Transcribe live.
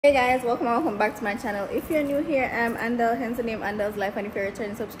Hey guys, welcome back to my channel. If you're new here, I'm Andel, hence the name Andel's Life, and if you're a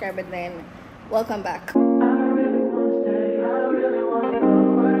returning subscriber, then welcome back.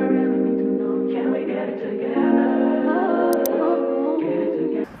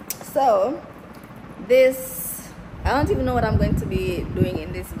 So I don't even know what I'm going to be doing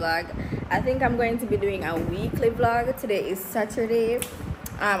in this vlog. I think I'm going to be doing a weekly vlog. Today is Saturday.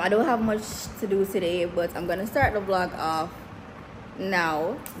 I don't have much to do today, but I'm gonna start the vlog off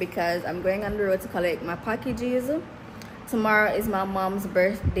now because I'm going on the road to collect my packages. Tomorrow is my mom's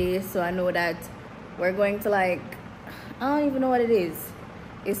birthday, so I know that we're going to, like, I don't even know what it is.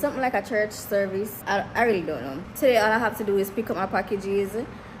 It's something like a church service. I really don't know. Today all I have to do is pick up my packages,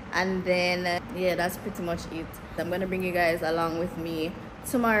 and then yeah, that's pretty much it. I'm gonna bring you guys along with me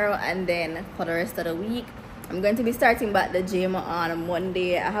tomorrow, and then for the rest of the week I'm going to be starting back the gym on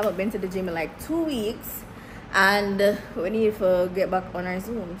Monday. I haven't been to the gym in like 2 weeks, and we need to get back on our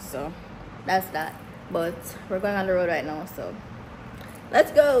Zoom, so that's that. But we're going on the road right now, so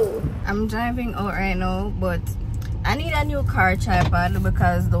let's go. I'm driving out right now, but I need a new car tripod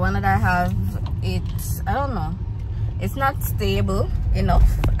because the one that I have, I don't know, it's not stable enough,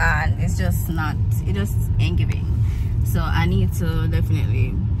 and it just ain't giving. So I need to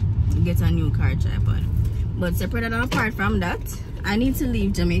definitely get a new car tripod. But separate and apart from that, I need to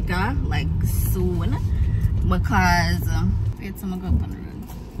leave Jamaica like soon because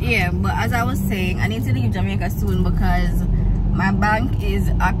yeah, but as I was saying, I need to leave Jamaica soon because my bank is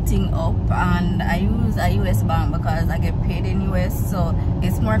acting up, and I use a US bank because I get paid in US, so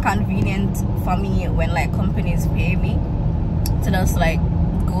it's more convenient for me when like companies pay me to just like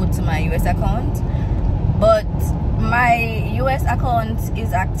go to my US account. But my US account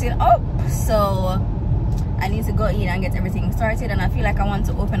is acting up, so I need to go in and get everything started, and I feel like I want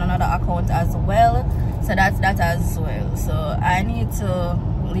to open another account as well, so that's that as well. So I need to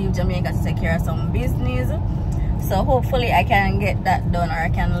leave Jamaica to take care of some business, so hopefully I can get that done, or I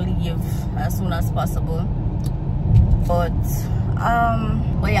can leave as soon as possible. But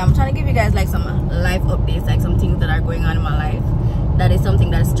yeah, I'm trying to give you guys like some life updates, like some things that are going on in my life. That is something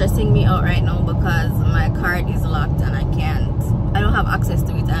that's stressing me out right now because my card is locked and I don't have access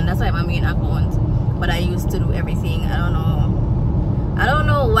to it, and that's like my main account, but I used to do everything. I don't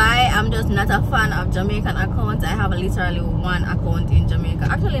know why. I'm just not a fan of Jamaican accounts. I have literally one account in Jamaica,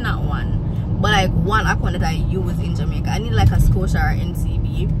 actually not one, but like one account that I use in Jamaica. I need like a Scotia or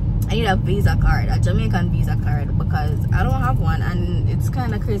NCB. I need a Visa card, a Jamaican Visa card, because I don't have one, and it's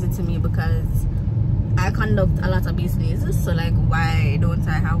kind of crazy to me because I conduct a lot of business, so like why don't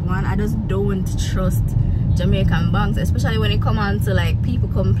I have one? I just don't trust Jamaican banks, especially when it comes on to like people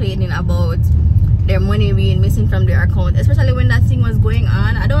complaining about their money being missing from their account, especially when that thing was going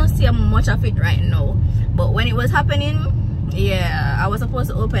on. I don't see much of it right now, but when it was happening, yeah, I was supposed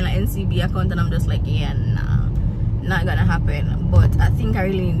to open an NCB account, and I'm just like, yeah, nah, not gonna happen. But I think I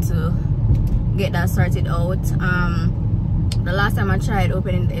really need to get that sorted out. The last time I tried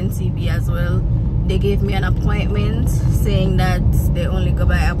opening the NCB as well, they gave me an appointment saying that they only go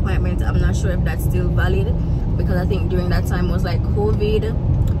by appointment. I'm not sure if that's still valid because I think during that time was like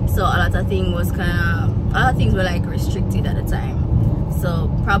COVID, so a lot of things were like restricted at the time, so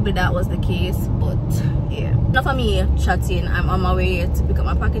probably that was the case. But yeah, enough of me chatting. I'm on my way to pick up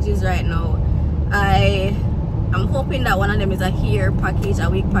my packages right now. I'm hoping that one of them is a hair package, a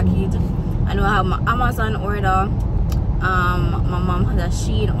wig package. I know I have my Amazon order, my mom has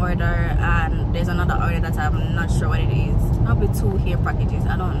a Shein order, and there's another order that I'm not sure what it is. Probably 2 hair packages,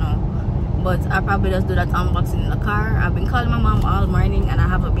 I don't know, but I probably just do that unboxing in the car. I've been calling my mom all morning and I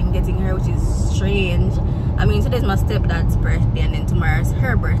haven't been getting her, which is strange. I mean, today's my stepdad's birthday and then tomorrow's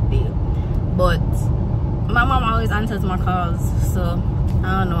her birthday, but my mom always answers my calls, so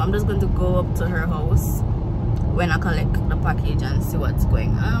I don't know. I'm just going to go up to her house when I collect the package and see what's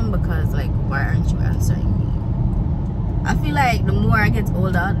going on, because like, why aren't you answering me? I feel like the more I get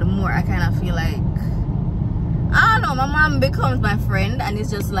older, the more I kind of feel like, I don't know, my mom becomes my friend, and it's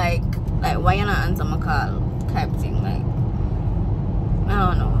just like why you not answer my call type thing. Like, I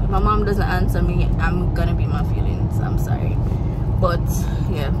don't know, if my mom doesn't answer me, I'm gonna be my feelings. I'm sorry. But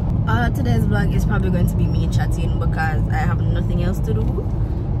yeah, today's vlog is probably going to be me chatting because I have nothing else to do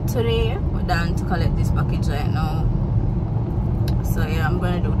today than to collect this package right now. So yeah, I'm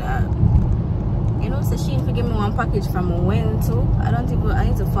gonna do that. You know, so she forgive me one package from when to. I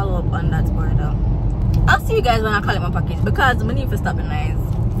need to follow up on that order. I'll see you guys when I collect my package because I need to stop the nice.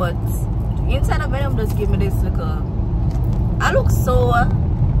 But inside of them just give me this little. I look so, I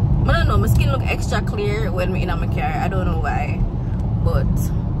don't know, my skin look extra clear when we're in my car. I don't know why, but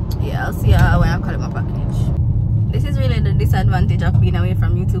yeah, I'll see you when I collect my package. This is really the disadvantage of being away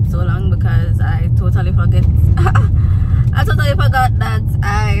from YouTube so long, because I totally forget. I totally forgot that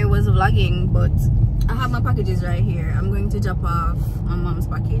I was vlogging. But I have my packages right here. I'm going to drop off my mom's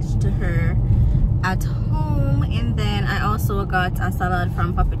package to her at home, and then I also got a salad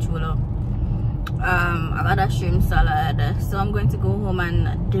from Papi Chulo. I got a shrimp salad, so I'm going to go home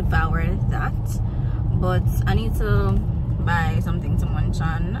and devour that. But I need to buy something to munch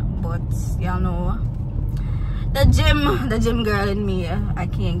on. But y'all know the gym girl in me, I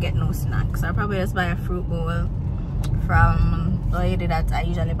can't get no snacks. I'll probably just buy a fruit bowl from the lady that I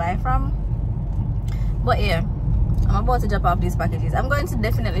usually buy from. But yeah, I'm about to drop off these packages. I'm going to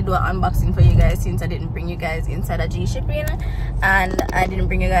definitely do an unboxing for you guys, since I didn't bring you guys inside a G shipping and I didn't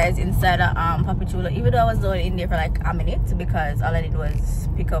bring you guys inside a Papi Chulo, even though I was only in there for like a minute, because all I did was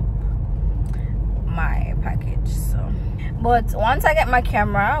pick up my package. So but once I get my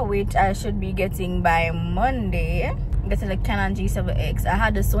camera, which I should be getting by Monday, getting the Canon G7X. I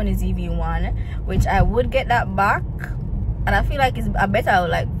had the Sony ZV-1, which I would get that back, and I feel like it's a better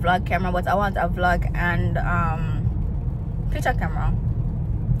like vlog camera, but I want a vlog and picture camera,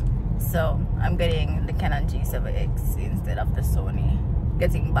 so I'm getting the Canon G7X instead of the Sony.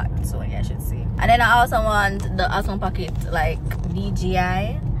 Getting back to Sony, I should say. And then I also want the Osmo Pocket like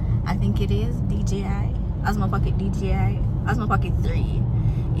DJI, I think it is DJI, Osmo Pocket DJI, Osmo Pocket 3.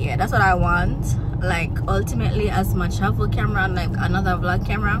 Yeah, that's what I want, like ultimately as my travel camera and like another vlog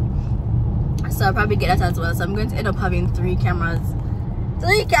camera. So I'll probably get that as well. So I'm going to end up having three cameras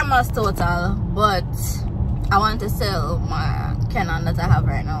total. But I want to sell my Canon that I have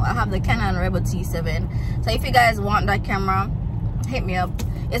right now. I have the Canon Rebel T7. So if you guys want that camera, hit me up.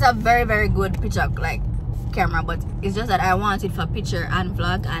 It's a very good picture like camera, but it's just that I want it for picture and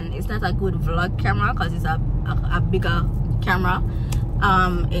vlog, and it's not a good vlog camera because it's a bigger camera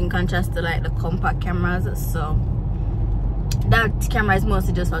in contrast to like the compact cameras. So that camera is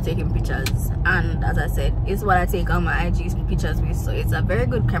mostly just for taking pictures, and as I said, it's what I take all my IG pictures with. So it's a very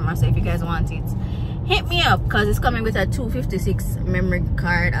good camera. So if you guys want it, hit me up, because it's coming with a 256 memory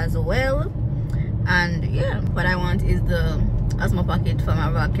card as well. And yeah, what I want is the Osmo Pocket for my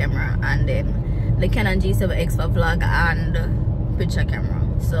vlog camera, and then the Canon G7X for vlog and picture camera.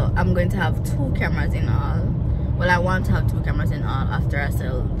 So I'm going to have two cameras in all. Well, I want to have two cameras in all after I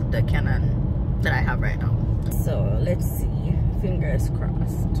sell the Canon that I have right now. So let's see, fingers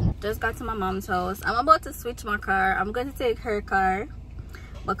crossed. Just got to my mom's house. I'm about to switch my car. I'm going to take her car,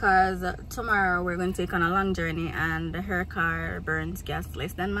 because tomorrow we're going to take on a long journey, and her car burns gas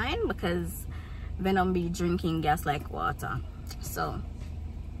less than mine, because Venom be drinking gas like water. So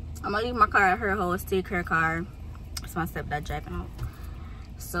I'm gonna leave my car at her house, take her car. It's my stepdad driving out.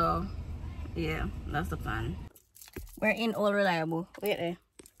 So yeah, that's the plan. We're in Old Reliable. Wait there.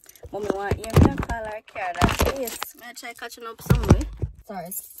 Mommy want you to call our car. That's yes. May I try catching up somewhere?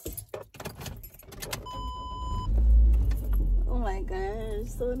 Sorry. Oh my gosh,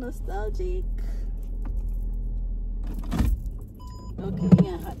 so nostalgic. Okay,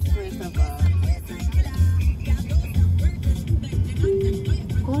 yeah, hot spray cover.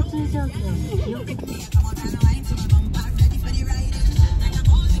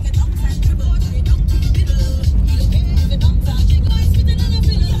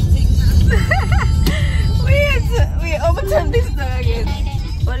 Wait, overturn this door again.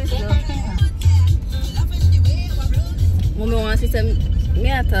 What is that? Mommy wants to say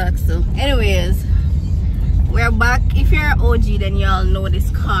me attack, so anyways, we're back. If you're an OG, then y'all know this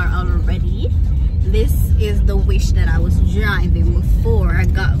car already. This is the Wish that I was driving before I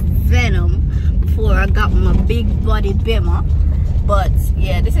got Venom, before I got my big body Bimmer. But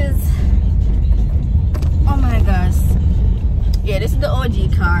yeah, this is, oh my gosh, yeah, this is the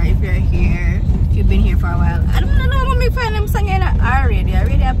OG car. If you're here, if you've been here for a while, I don't know how many find them singing already.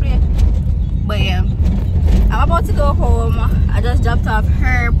 I play. But yeah, I'm about to go home. I just dropped off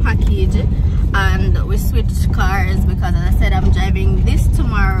her package and we switched cars, because as I said, I'm driving this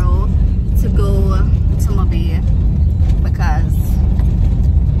tomorrow to go to Mobile, because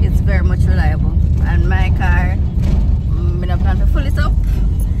it's very much reliable. And my car, I'm gonna plan to fill it up,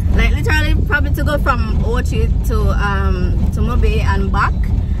 like literally probably to go from Ochi to Mobile and back.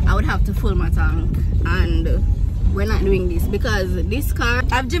 I would have to fill my tank, and we're not doing this because this car,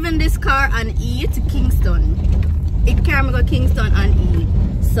 I've driven this car on E to Kingston. It can go Kingston on E,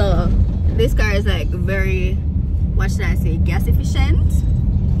 so this car is like very, what should I say, gas efficient.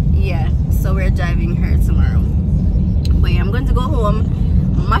 Yeah, so we're driving her tomorrow. But yeah, I'm going to go home,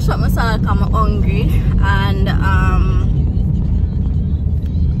 mash up my salad because I'm hungry, and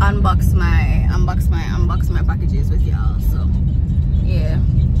unbox my packages with y'all. So yeah,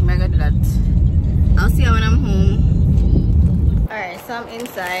 I'm gonna do that I'll see you when I'm home. Alright, so I'm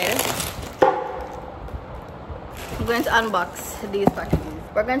inside. I'm going to unbox these packages.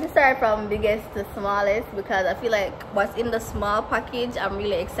 We're going to start from biggest to smallest because I feel like what's in the small package I'm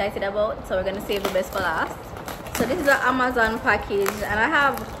really excited about, so we're going to save the best for last. So this is an Amazon package and I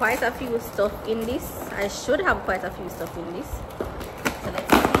have quite a few stuff in this. I should have quite a few stuff in this. So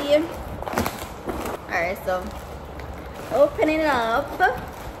let's see. Alright, so opening it up.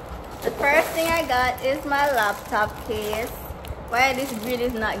 The first thing I got is my laptop case. Why this green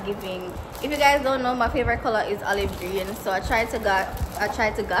is not giving. If you guys don't know, my favorite color is olive green. So I tried to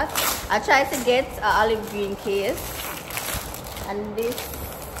get an olive green case. And this,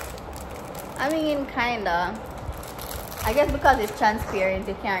 I mean, kinda, I guess because it's transparent,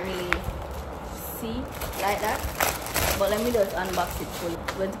 you can't really see like that. But let me just unbox it fully.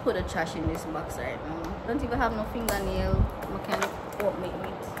 I'm going to put the trash in this box right now. Don't even have no fingernail. Mechanic won't make me.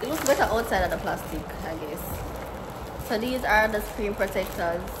 It looks better outside of the plastic, I guess. So these are the screen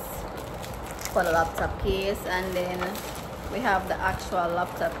protectors for the laptop case, and then we have the actual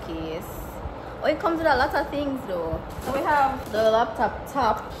laptop case. Oh, it comes with a lot of things though. So we have the laptop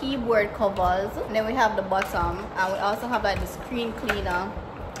top keyboard covers, and then we have the bottom, and we also have like the screen cleaner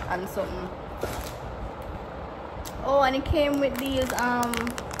and something. Oh, and it came with these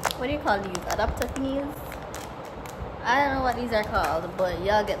what do you call these, adapter thingies? I don't know what these are called, but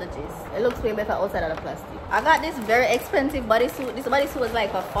y'all get the gist. It looks way better outside of the plastic. I got this very expensive bodysuit. This bodysuit was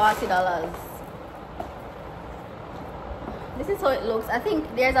like for $40. This is how it looks. I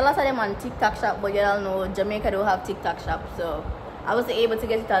think there's a lot of them on TikTok shop, but you all know Jamaica don't have TikTok shop, so I wasn't able to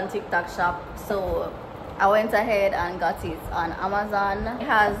get it on TikTok shop, so I went ahead and got it on Amazon. It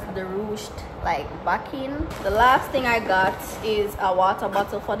has the ruched like backing. The last thing I got is a water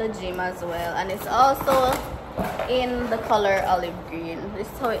bottle for the gym as well, and it's also in the color olive green. This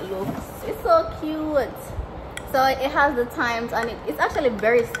is how it looks. It's so cute. So it has the times, and it's actually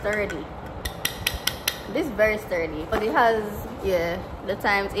very sturdy. This is very sturdy, but it has, yeah, the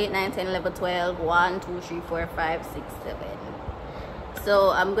times 8, 9, 10, 11, 12, 1, 2, 3, 4, 5, 6, 7.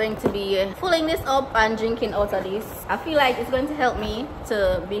 So I'm going to be filling this up and drinking out of this. I feel like it's going to help me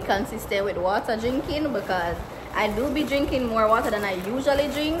to be consistent with water drinking, because I do be drinking more water than I usually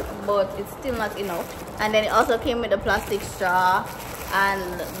drink, but it's still not enough. And then it also came with the plastic straw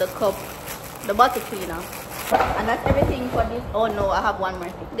and the cup, the bottle cleaner. And that's everything for this. Oh no, I have one more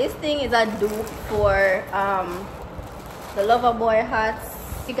thing. This thing is a dupe for the Loverboy hats.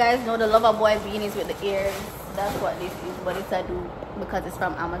 You guys know the Loverboy beanies with the ears. That's what this is, but it's a dupe because it's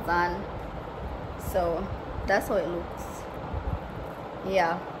from Amazon. So that's how it looks.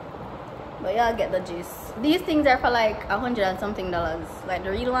 Yeah, but y'all get the gist. These things are for like $100 and something. Like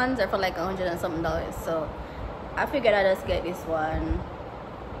the real ones are for like $100 and something. So I figured I'd just get this one.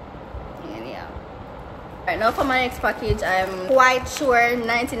 And yeah. Right now for my next package, I'm quite sure,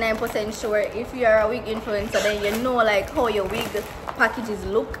 99% sure, if you're a wig influencer, then you know like how your wig packages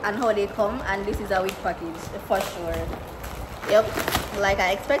look and how they come, and this is a wig package for sure. Yep, like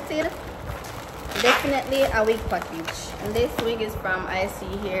I expected, definitely a wig package. And this wig is from I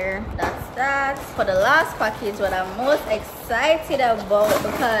See Here. That's that. For the last package, what I'm most excited about,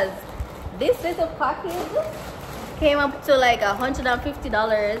 because this little package came up to like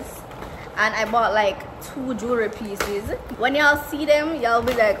 $150. And I bought like 2 jewelry pieces. When y'all see them, y'all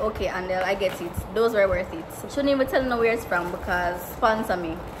be like, okay, Andel, I get it. Those were worth it. Shouldn't even tell them where it's from, because sponsor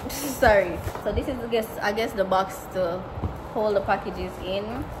me. Sorry. So this is, I guess the box to hold the packages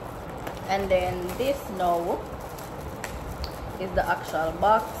in. And then this now is the actual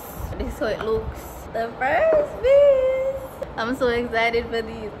box. This is how it looks. The first piece. I'm so excited for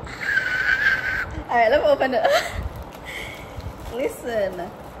these. Alright, let me open it. Listen.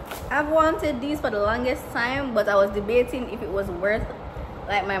 I've wanted these for the longest time, but I was debating if it was worth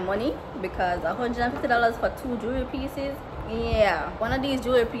like my money, because $150 for 2 jewelry pieces. Yeah, one of these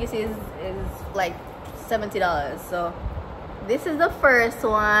jewelry pieces is like $70. So this is the first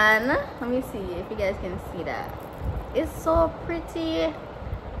one. Let me see if you guys can see that. It's so pretty.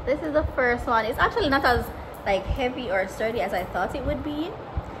 This is the first one. It's actually not as like heavy or sturdy as I thought it would be,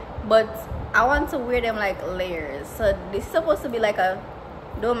 but I want to wear them like layers. So this is supposed to be like a,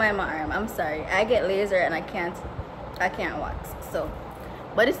 don't mind my arm, I'm sorry, I get laser and I can't wax. So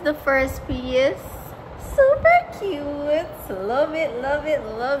but it's the first piece. Super cute. Love it, love it,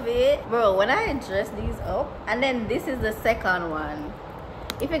 love it, bro. When I dress these up, and then this is the second one.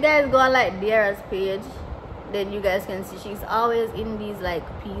 If you guys go on like Diara's page, then you guys can see she's always in these like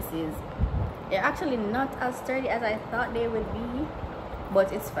pieces. They're actually not as sturdy as I thought they would be,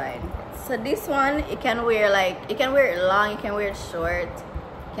 but it's fine. So this one, you can wear like, you can wear it long, you can wear it short,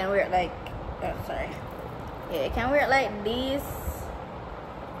 you can wear it like Oh, sorry. Yeah, you can wear it like this,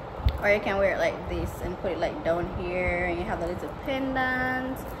 or you can wear it like this and put it like down here, and you have the little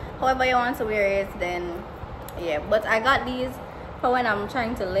pendant. However you want to wear it, then yeah. But I got these for when I'm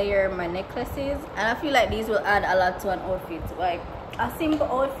trying to layer my necklaces, and I feel like these will add a lot to an outfit. Like a simple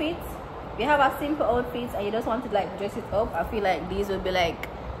outfit, if you have a simple outfit and you just want to like dress it up, I feel like these will be like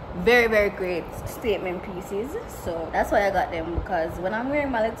very great statement pieces. So that's why I got them, because when I'm wearing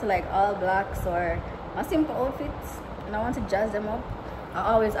my little like all blacks or my simple outfits and I want to jazz them up,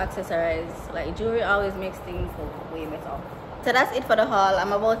 I always accessorize. Like jewelry always makes things look way better. So that's it for the haul.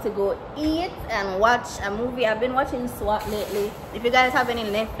 I'm about to go eat and watch a movie. I've been watching SWAT lately. If you guys have any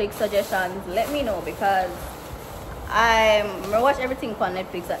Netflix suggestions, let me know, because I watch everything on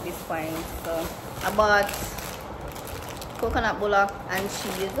Netflix at this point. So I bought coconut bullock and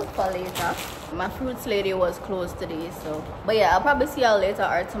cheese for later. My fruits lady was closed today, so but yeah, I'll probably see y'all later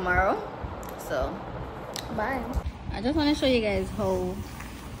or tomorrow. So bye. I just want to show you guys how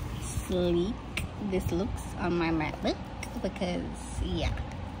sleek this looks on my MacBook, because yeah,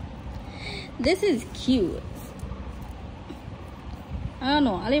 this is cute. I don't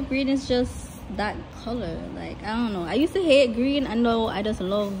know, olive green is just that color. Like I don't know, I used to hate green, I know, I just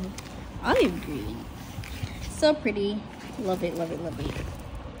love olive green. So pretty. Love it, love it, love it.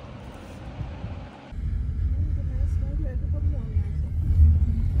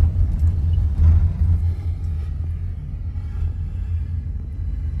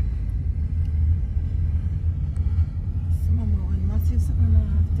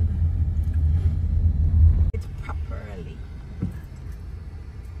 It's properly.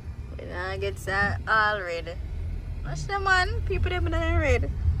 When I get that all red. Watch them on, people them in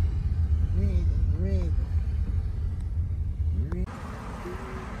red. Red.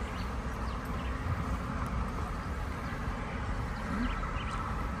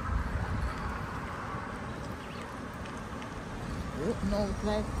 No, it's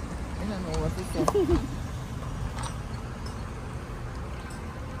like, I don't know what it is.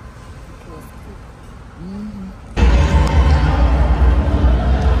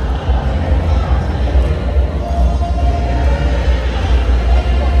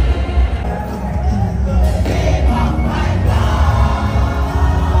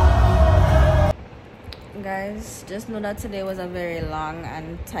 Guys, just know that today was a very long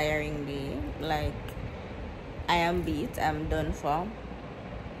and tiring day. Like, I am beat, I'm done for.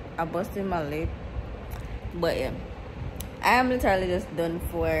 I busted my lip, but yeah, I am literally just done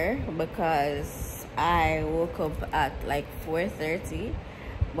for, because I woke up at like 4:30,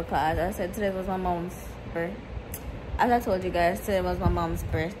 because I said today was my mom's birthday. As I told you guys, today was my mom's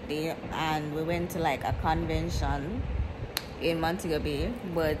birthday, and we went to like a convention in Montego Bay,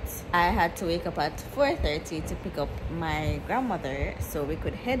 but I had to wake up at 4:30 to pick up my grandmother so we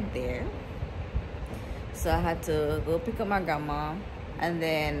could head there. So I had to go pick up my grandma and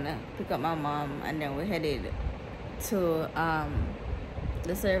then pick up my mom, and then we headed to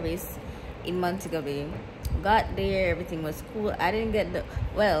the service in Montego Bay. Got there, everything was cool. I didn't get the,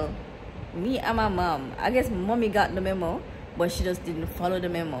 well, me and my mom, I guess mommy got the memo, but she just didn't follow the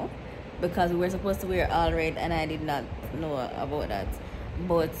memo, because we were supposed to wear all red and I did not know about that.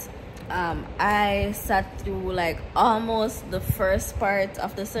 But I sat through like almost the first part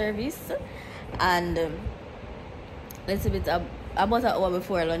of the service, and little bit about an hour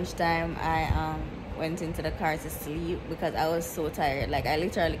before lunchtime I went into the car to sleep, because I was so tired. Like I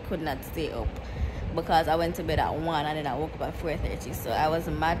literally could not stay up, because I went to bed at 1 and then I woke up at 4:30, so I was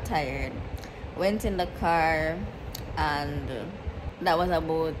mad tired. Went in the car, and that was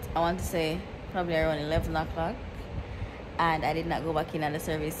about, I want to say, probably around 11 o'clock, and I did not go back in, and the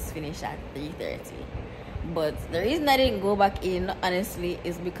service finished at 3:30. But the reason I didn't go back in, honestly,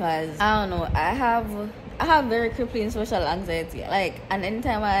 is because I don't know, I have very crippling social anxiety. Like, and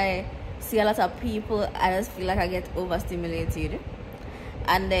anytime I see a lot of people, I just feel like I get overstimulated.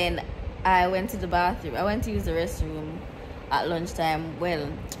 And then I went to the bathroom. I went to use the restroom at lunchtime. Well,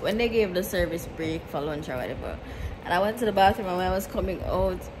 when they gave the service break for lunch or whatever, and I went to the bathroom, and when I was coming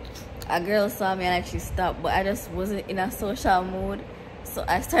out, a girl saw me and actually stopped, but I just wasn't in a social mood, so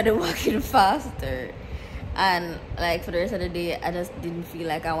I started walking faster. And like for the rest of the day, I just didn't feel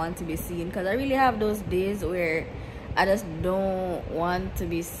like I want to be seen, because I really have those days where I just don't want to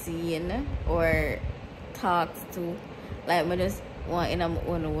be seen or talked to. Like I just want in my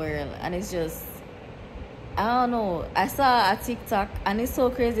own world, and it's just, I don't know. I saw a TikTok, and it's so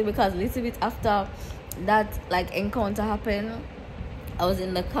crazy, because a little bit after that like encounter happened, I was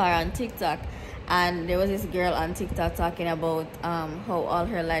in the car on TikTok, and there was this girl on TikTok talking about how all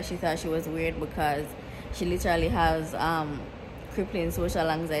her life she thought she was weird, because she literally has crippling social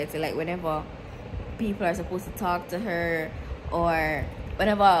anxiety. Like whenever people are supposed to talk to her, or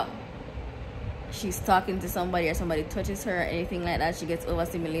whenever she's talking to somebody or somebody touches her or anything like that, she gets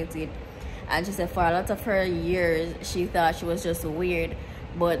overstimulated. And she said for a lot of her years she thought she was just weird,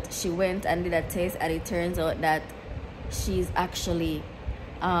 but she went and did a test and it turns out that she's actually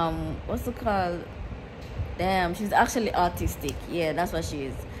what's it called, damn, she's actually autistic. Yeah, that's what she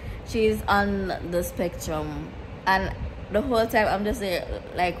is. She's on the spectrum. And the whole time I'm just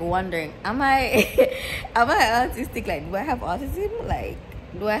like wondering, am I am I autistic? Like, do I have autism? Like,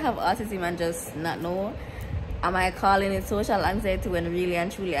 do I have autism and just not know? Am I calling it social anxiety when really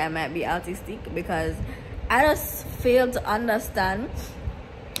and truly I might be autistic? Because I just fail to understand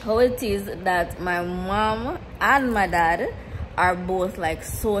how it is that my mom and my dad are both like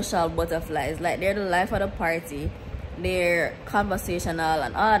social butterflies. Like, they're the life of the party, they're conversational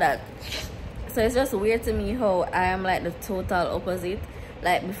and all that. So it's just weird to me how I am like the total opposite.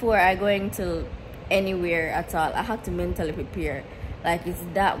 Like, before I go into anywhere at all, I have to mentally prepare. Like, it's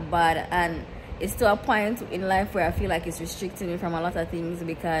that bad. And it's to a point in life where I feel like it's restricting me from a lot of things,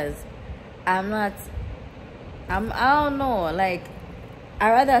 because I don't know, like, I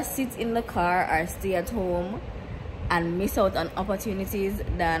rather sit in the car or stay at home and miss out on opportunities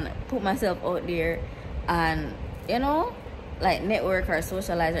than put myself out there and, you know, like network or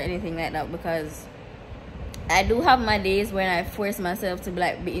socialize or anything like that. Because I do have my days when I force myself to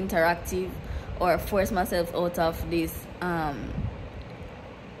be interactive, or force myself out of this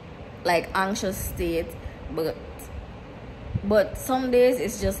like anxious state, but some days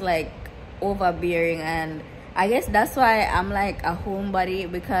it's just like overbearing. And I guess that's why I'm like a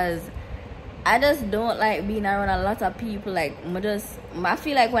homebody, because I just don't like being around a lot of people. Like, I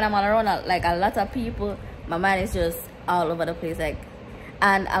feel like when I'm around like a lot of people, my mind is just all over the place. Like,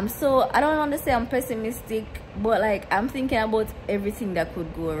 and I don't want to say I'm pessimistic, but like I'm thinking about everything that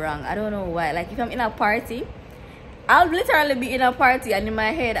could go wrong. I don't know why. Like, if I'm in a party, I'll literally be in a party and in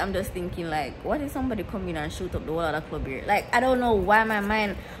my head I'm just thinking like, what if somebody come in and shoot up the whole of the club here? Like, I don't know why my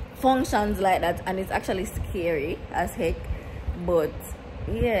mind functions like that, and it's actually scary as heck. But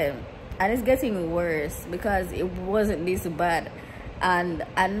yeah, and it's getting worse because it wasn't this bad. And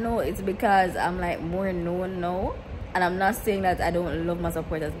I know it's because I'm like more known now. And I'm not saying that I don't love my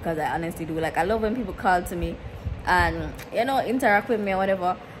supporters, because I honestly do. Like, I love when people call to me and, you know, interact with me or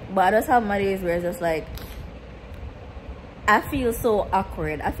whatever. But I just have my days where it's just like, I feel so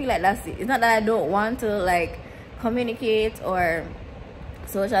awkward. I feel like that's it. It's not that I don't want to like communicate or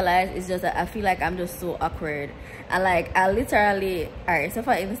socialize. It's just that I feel like I'm just so awkward. And like, I literally, alright, so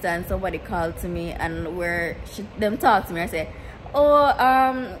for instance, somebody called to me and them talk to me. I say, oh,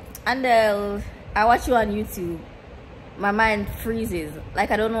 Andel, I watch you on YouTube. My mind freezes.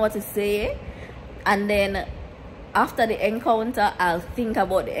 Like, I don't know what to say. And then after the encounter, I'll think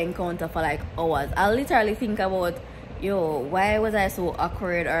about the encounter for like hours. I'll literally think about, yo, why was I so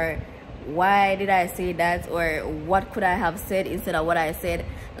awkward, or why did I say that, or what could I have said instead of what I said.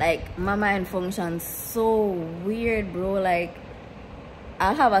 Like, my mind functions so weird, bro. Like,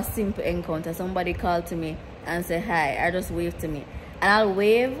 I'll have a simple encounter. Somebody called to me and say hi, or just wave to me, and I'll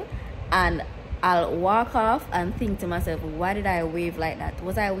wave and I'll walk off and think to myself, why did I wave like that?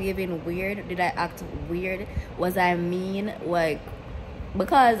 Was I waving weird? Did I act weird? Was I mean? Like,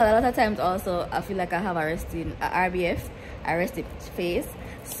 because a lot of times also I feel like I have a rested face,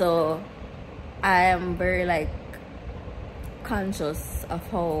 so I am very like conscious of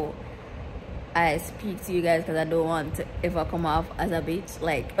how I speak to you guys, because I don't want to ever come off as a bitch.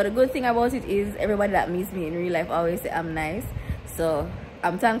 Like, but the good thing about it is everybody that meets me in real life always say I'm nice, so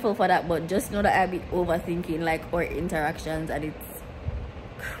I'm thankful for that. But just know that I be overthinking like our interactions, and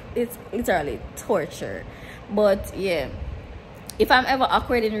it's literally torture. But yeah, if I'm ever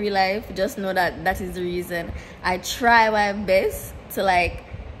awkward in real life, just know that that is the reason. I try my best to like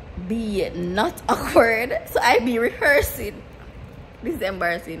be not awkward, so I be rehearsing. This is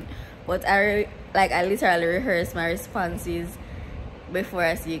embarrassing, but I literally rehearse my responses before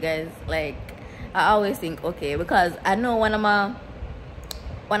I see you guys. Like, I always think, okay, because I know one of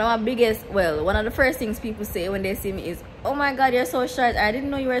the first things people say when they see me is, oh my god, you're so short, I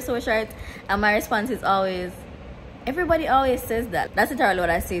didn't know you were so short. And my response is always, everybody always says that. That's literally what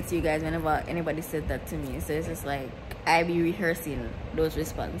I say to you guys whenever anybody says that to me. So it's just like, I be rehearsing those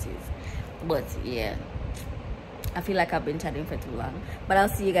responses. But yeah, I feel like I've been chatting for too long. But I'll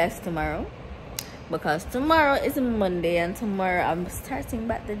see you guys tomorrow, because tomorrow is Monday, and tomorrow I'm starting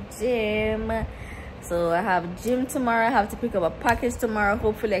back the gym. So I have gym tomorrow. I have to pick up a package tomorrow.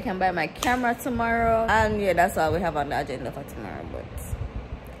 Hopefully I can buy my camera tomorrow. And yeah, that's all we have on the agenda for tomorrow. But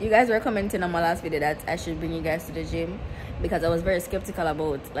you guys were commenting on my last video that I should bring you guys to the gym. because I was very skeptical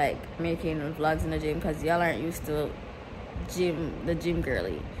about like making vlogs in the gym because y'all aren't used to the gym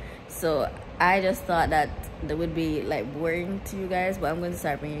girly. So I just thought that would be like boring to you guys, but I'm going to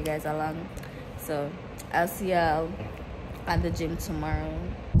start bringing you guys along. So I'll see y'all at the gym tomorrow.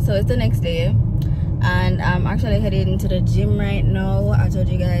 So it's the next day and I'm actually heading to the gym right now. I told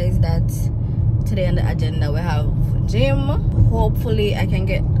you guys that today on the agenda we have gym. Hopefully I can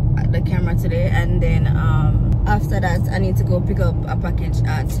get the camera today, and then after that I need to go pick up a package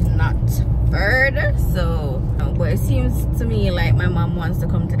at Notford. So but it seems to me like my mom wants to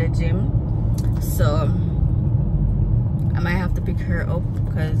come to the gym, so I might have to pick her up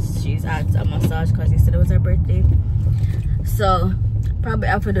because she's at a massage because yesterday was her birthday. So probably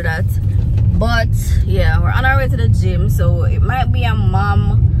have to do that. But yeah, we're on our way to the gym, so it might be a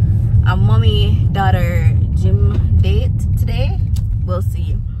mommy daughter gym date today. We'll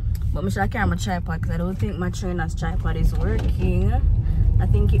see. But I should carry my tripod because I don't think my trainer's tripod is working. I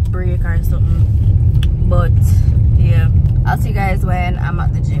think it break or something. But yeah, I'll see you guys when I'm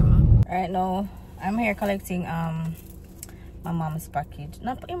at the gym. Right now I'm here collecting my mom's package.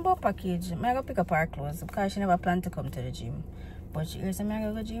 Not in both package. I'm gonna pick up her clothes because she never planned to come to the gym. But she hears me go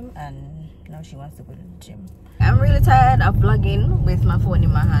to the gym and now she wants to go to the gym. I'm really tired of vlogging with my phone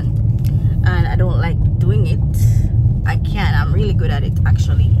in my hand. And I don't like doing it. I can. I'm really good at it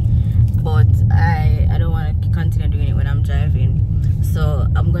actually. But I don't want to continue doing it when I'm driving. So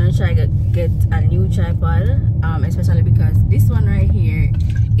I'm gonna try to get a new tripod, especially because this one right here,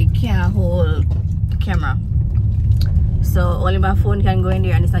 it can't hold camera. So only my phone can go in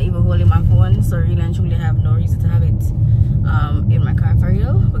there and it's not even holding my phone. So really and truly I have no reason to have it in my car for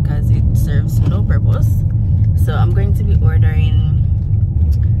real because it serves no purpose. So I'm going to be ordering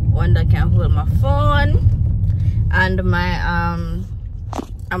one that can hold my phone and my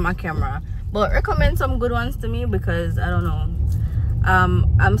camera. But recommend some good ones to me because I don't know.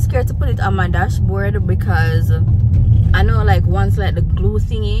 I'm scared to put it on my dashboard because I know like once like the glue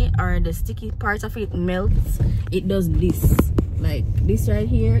thingy or the sticky part of it melts, it does this. Like this right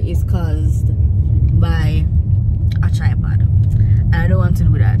here is caused by a tripod. And I don't want to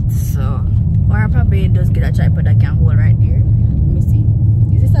do that. So or I probably just get a tripod that can hold right there. Let me see.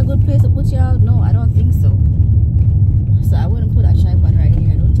 Is this a good place to put y'all? No, I don't think so. So I wouldn't put a tripod right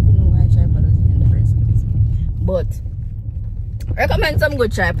here. I don't even know why a tripod was in the first place. But recommend some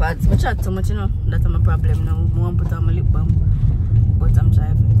good tripods. I chat too much, you know. That's my problem now. I want to put on my lip balm, but I'm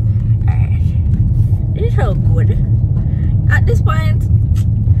driving. Alright. It felt good. At this point,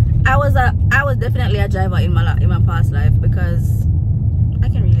 I was definitely a driver in my past life because I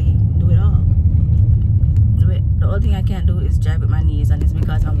can really do it all. The only thing I can't do is drive with my knees, and it's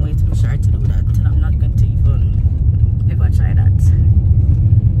because I'm way too short to do that, and I'm not going to even ever try that.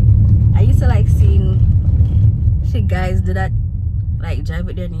 I used to like seeing guys do that, like drive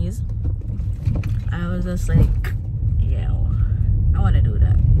with their knees. I was just like, yeah, I want to do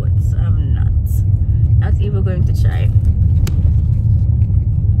that, but I'm not even going to try.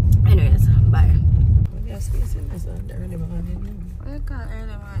 Anyways, bye. We are spacing this on the early morning. You can't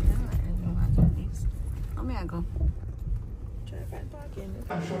early morning, please. How may I go? Try to find parking.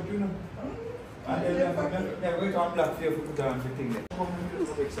 I'm short, you know. And then they're going to unblock here for put on everything there. Come,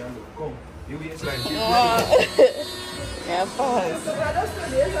 you wait like this. Yeah, pause.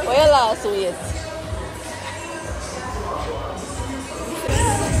 Where you last wait?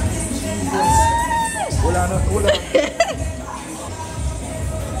 Hold on.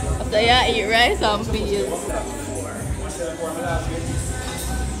 After you eat rice and peas.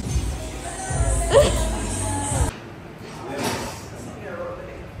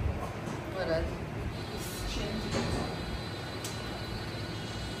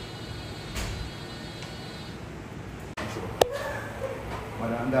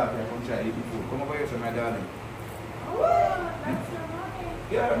 Madam Dark, come try eating food. Come over here, so my darling.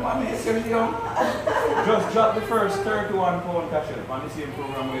 Yeah, mommy, it's young. Just drop the first 31 pound cash on the same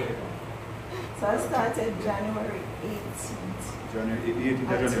program where you So I started January 18th. January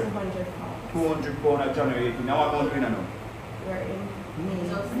 18th. At 200 pounds. 200 pounds at January 18th. Now I'm not now. We're in May.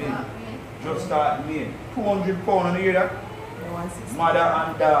 Just start May. 200 pounds on the year that? 160. Mother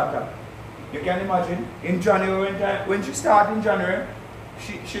and daughter. You can imagine, in January, when she started in January,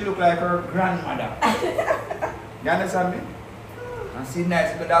 she looked like her grandmother. You understand me? And see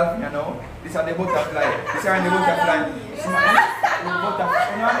nice little dolphin, you know. These are the butterfly. These are the butterfly.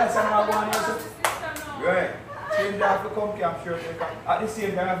 Butterfly. You understand what I'm going on? Right. Same day I have to come camp shirt. At the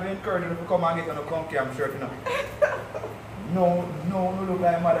same time I have to encourage them to come and get on a come camp shirt, you know. No look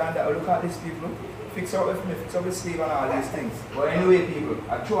like mother and that. Look at these people. fix up the sleeve and all these things. But anyway, people,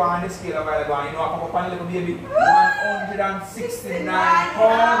 I threw on the scale a while ago and you know I come up on a little baby. 169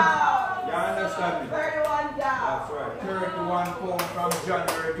 pounds. You understand me? 31 down. That's right. 31 pounds from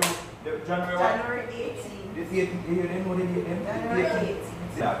January to January 18th. The 18th. You know the date? January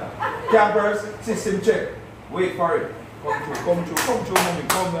 18th. Campers, system check. Wait for it. Come through, mommy.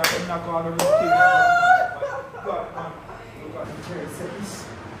 Come here. I'm not going to routine. God, man. Look at the service.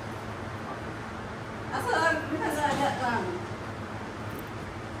 That's all because I got done.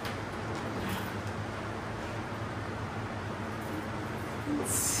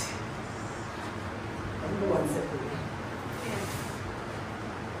 I'm the one separate. Yes.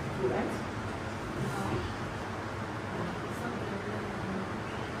 You right?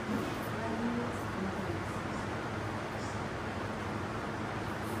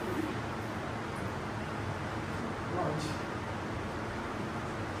 Lunch.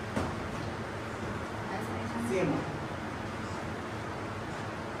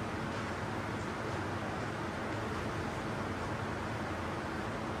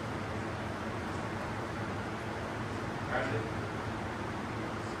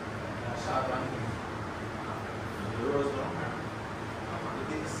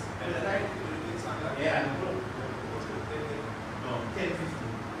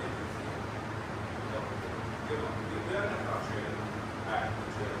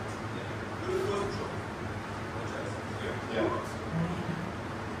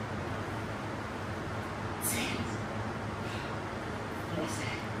 Same.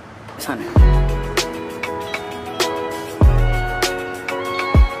 Sunny.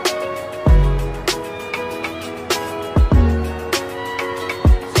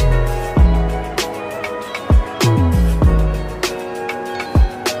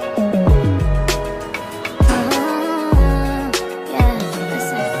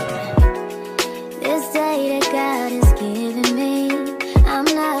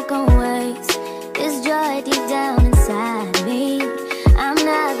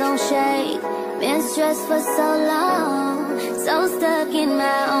 Stressed for so long, so stuck in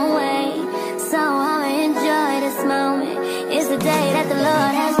my own way. So I'ma enjoy this moment. It's the day that the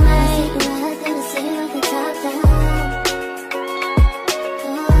Lord has made. Gonna see with the top down.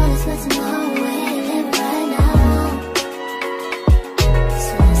 Oh, it's for tomorrow. We ain't living right now.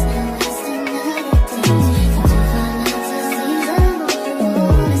 So it's not wasting another day. Got to find out to see them.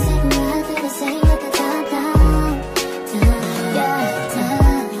 Oh, let's take a ride through the same with the top down.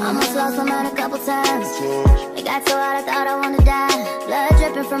 Yeah, almost lost my mind a couple times. It got so hot I thought I wanna die. Blood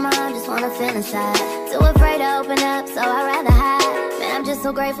dripping from my arm, just wanna feel inside. Too afraid to open up, so I'd rather hide. Man, I'm just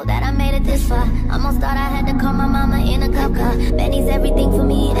so grateful that I made it this far. Almost thought I had to call my mama in a cop car. Benny's everything for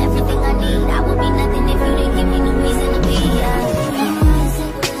me and everything I need. I would be nothing if you didn't give me no reason to be.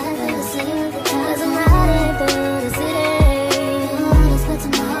 Cause I'm riding through the city. Let's put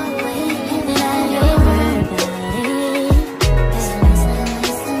tomorrow away. And I ain't worried about it.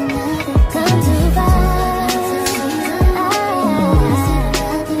 Come too far.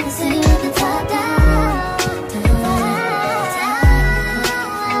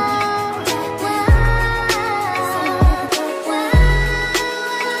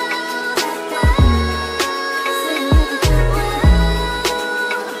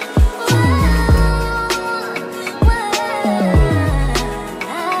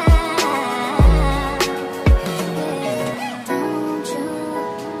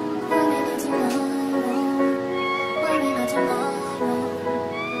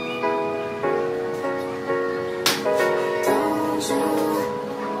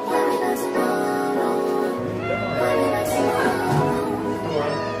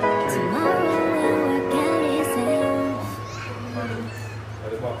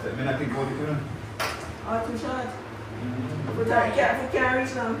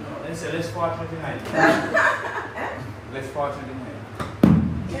 Let's watch it tonight. Let's watch it tonight.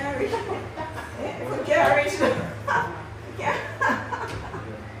 Carry. Carry.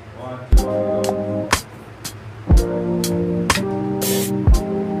 One, two,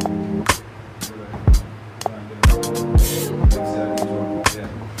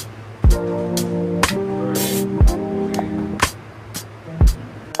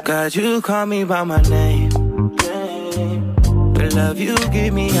 God, you call me by my name. The love you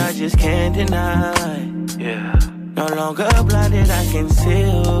give me, I just can't deny. Yeah. No longer blinded, I can see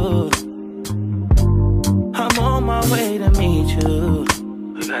you. I'm on my way to meet you.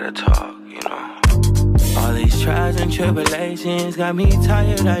 We gotta talk, you know. All these trials and tribulations got me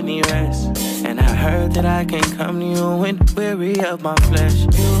tired, I need rest. And I heard that I can come to you when weary of my flesh.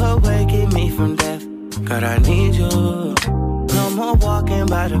 You awaken me from death. God, I need you. No more walking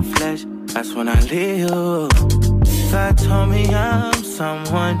by the flesh. That's when I leave you. God told me I'm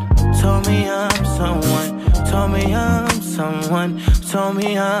someone. Told me I'm someone. Told me I'm someone. Told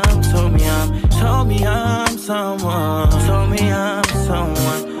me I'm someone. Told me I'm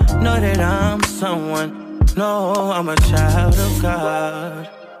someone. Know that I'm someone. No, I'm a child of God.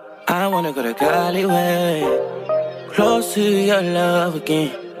 I wanna go to Cali way, close to your love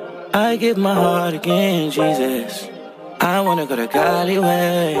again. I give my heart again, Jesus. I wanna go to Cali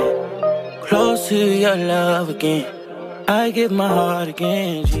way, close to your love again. I give my heart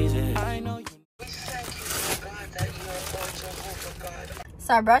again, Jesus.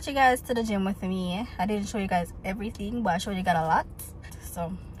 So I brought you guys to the gym with me. I didn't show you guys everything, but I showed you guys a lot.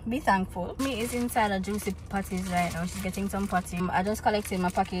 So be thankful. Me is inside a Juicy Patties right now. She's getting some patty. I just collected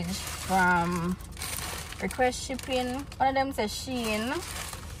my package from Request Shipping. One of them says Shein,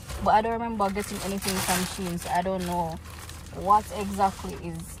 but I don't remember getting anything from Shein, so I don't know what exactly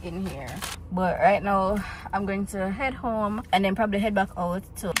is in here. But right now I'm going to head home and then probably head back out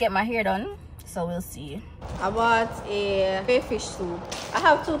to get my hair done, so we'll see. I bought a crayfish soup. I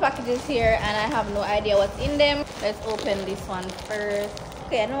have 2 packages here and I have no idea what's in them. Let's open this one first.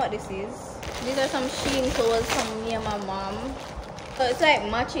 Okay, I know what this is. These are some Shein clothes from me and my mom. So it's like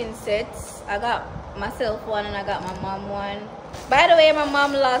matching sets. I got myself one and I got my mom one. By the way, my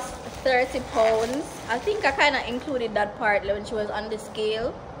mom lost 30 pounds. I think I kind of included that part when she was on the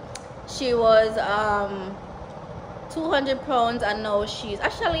scale. She was 200 pounds and now she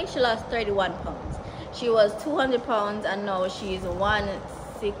lost 31 pounds. She was 200 pounds and now she's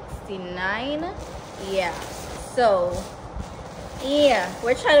 169. Yeah, so yeah,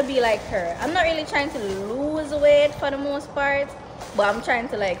 we're trying to be like her. I'm not really trying to lose weight for the most part, but I'm trying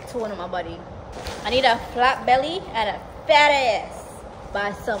to like tone up my body. I need a flat belly and a fat ass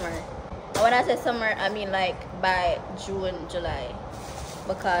by summer. And when I say summer, I mean like by June, July,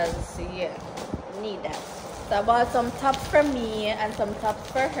 because yeah, need that. So I bought some tops for me and some tops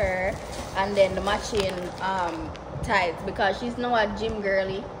for her, and then the matching tights because she's now a gym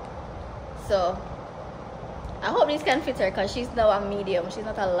girly. So I hope this can fit her because she's now a medium. She's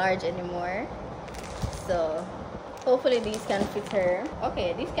not a large anymore. So hopefully these can fit her.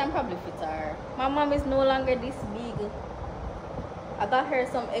 Okay, this can probably fit her. My mom is no longer this big. I got her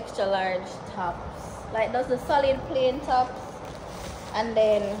some extra large tops, like those the solid plain tops, and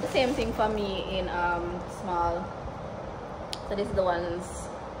then the same thing for me in small. So these are the ones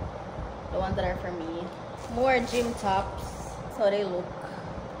that are for me. More gym tops, so they look.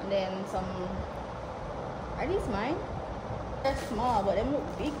 And then some. Are these mine? They're small, but they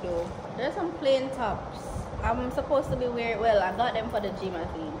look big though. There's some plain tops. I'm supposed to be wearing. Well, I got them for the gym, I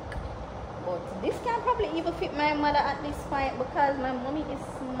think. But this can probably even fit my mother at this point because my mommy is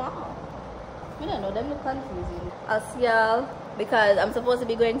small. I don't know, them look confusing. I'll see y'all because I'm supposed to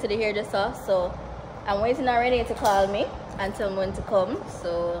be going to the hairdresser, so I'm waiting on Renee to call me and tell me when to come.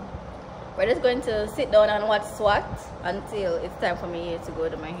 So we're just going to sit down and watch SWAT until it's time for me to go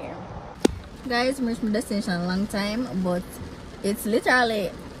to my hair. Guys, we reached my destination a long time, but it's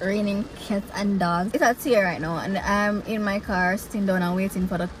literally raining cats and dogs. It's hot here right now and I'm in my car sitting down and waiting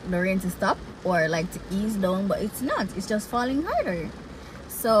for the rain to stop or like to ease down, but it's not. It's just falling harder.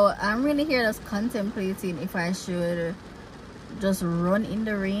 So I'm really here just contemplating if I should just run in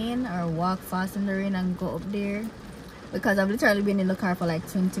the rain or walk fast in the rain and go up there, because I've literally been in the car for like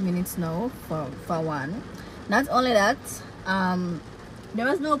 20 minutes now for one. Not only that, there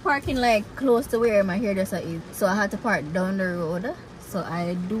was no parking like close to where my hairdresser is, so I had to park down the road. So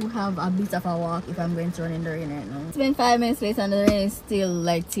I do have a bit of a walk if I'm going to run in the rain right now. It's been 5 minutes later and the rain is still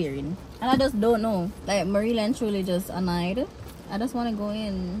like tearing. And I just don't know. Like, I'm really and truly just annoyed. I just want to go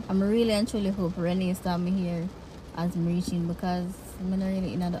in. I'm really and truly hope Renee stop me here as I'm reaching, because I'm not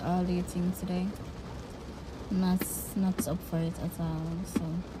really in the all day thing today. I'm not up for it at all. So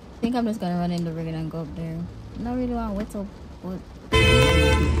I think I'm just going to run in the rain and go up there. I don't really want to wet up, but...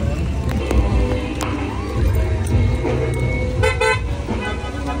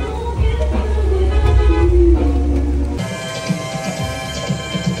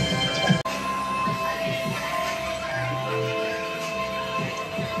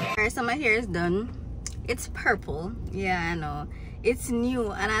 So my hair is done. It's purple. Yeah, I know. It's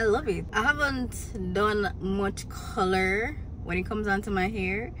new and I love it. I haven't done much color when it comes onto my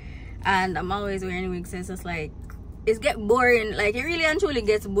hair, and I'm always wearing wigs, so it's just like it gets boring. Like, it really and truly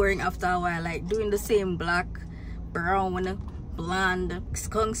gets boring after a while, like doing the same black, brown, blonde,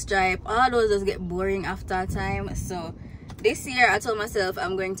 skunk stripe, all those just get boring after a time. So this year I told myself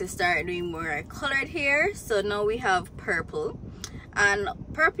I'm going to start doing more colored hair. So now we have purple, and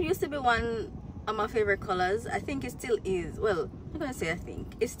purple used to be one of my favorite colors. I think it still is. Well, I'm gonna say I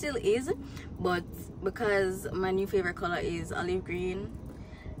think it still is, but because my new favorite color is olive green,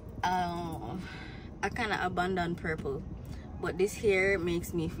 I kind of abandoned purple, but this here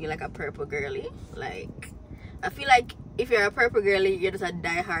makes me feel like a purple girly. Like, I feel like if you're a purple girly, you're just a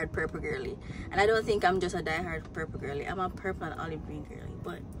die-hard purple girly, and I don't think I'm just a die-hard purple girly. I'm a purple and olive green girly.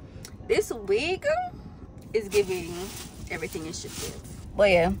 But this wig is giving everything it should give. But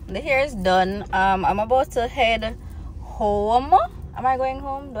yeah, the hair is done. I'm about to head home. Am I going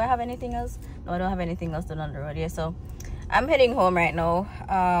home? Do I have anything else? No, I don't have anything else done on the road. Yeah, so I'm heading home right now.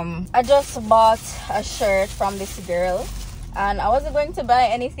 I just bought a shirt from this girl, and I wasn't going to buy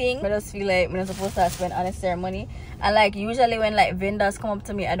anything. I just feel like I'm not supposed to spend unnecessary money. And like usually when like vendors come up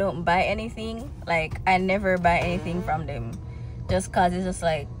to me, I don't buy anything. Like I never buy anything from them, just cause it's just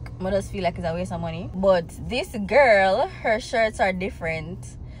like I just feel like it's a waste of money. But this girl, her shirts are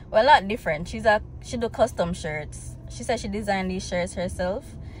different. Well, not different. She do custom shirts. She said she designed these shirts herself,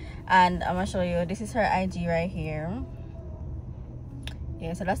 and I'm gonna show you. This is her IG right here.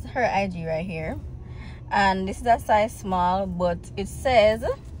 Yeah, so that's her IG right here, and this is a size small, but it says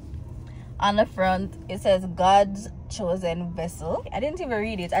on the front, it says God's chosen vessel. I didn't even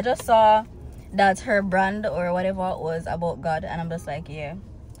read it. I just saw that her brand or whatever was about God, and I'm just like, yeah,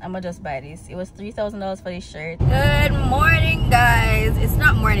 I'm gonna just buy this. It was $3,000 for this shirt. Good morning, guys. It's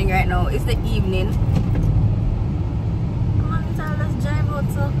not morning right now, it's the evening. Come on, let's drive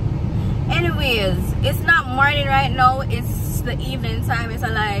out. So anyways, it's not morning right now, it's the evening time. It's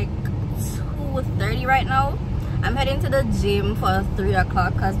like 2:30 right now. I'm heading to the gym for 3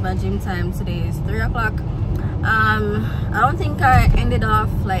 o'clock because my gym time today is 3 o'clock. I don't think I ended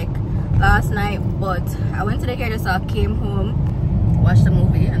off like last night, but I went to the hairdresser, came home, watched the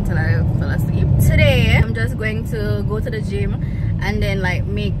movie until I fell asleep. Today I'm just going to go to the gym and then like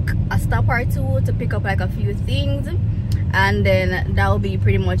make a stop or two to pick up like a few things, and then that will be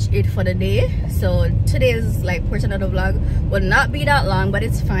pretty much it for the day. So today's like portion of the vlog will not be that long, but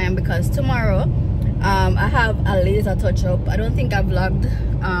it's fine because tomorrow I have a laser touch-up. I don't think I vlogged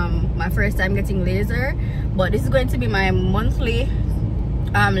my first time getting laser, but this is going to be my monthly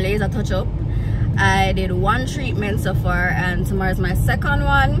laser touch-up. I did one treatment so far, and tomorrow's my second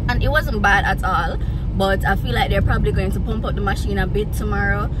one, and it wasn't bad at all, but I feel like they're probably going to pump up the machine a bit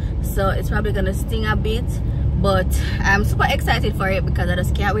tomorrow, so it's probably gonna sting a bit. But I'm super excited for it because I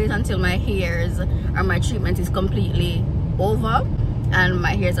just can't wait until my hairs or my treatment is completely over and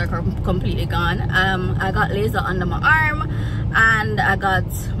my hairs are completely gone. I got laser under my arm, and I got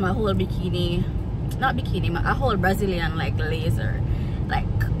my whole bikini, not bikini, a whole Brazilian like laser. Like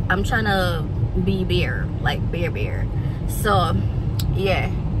I'm trying to be bare, like bare. So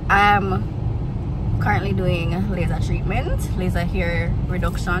yeah, I'm currently doing laser treatment, laser hair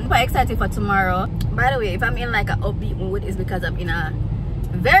reduction. Quite excited for tomorrow. By the way, if I'm in like an upbeat mood, it's because I'm in a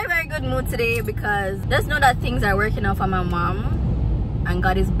very good mood today, because just know that things are working out for my mom, and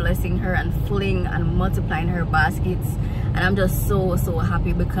God is blessing her and filling and multiplying her baskets, and I'm just so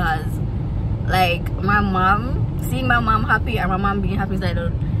happy because like my mom, seeing my mom happy and my mom being happy is like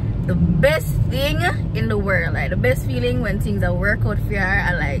the best thing in the world. Like the best feeling when things are work out for her,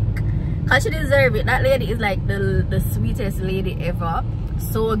 and like cause she deserve it. That lady is like the sweetest lady ever,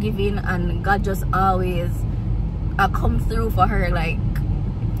 so giving, and God just always come through for her like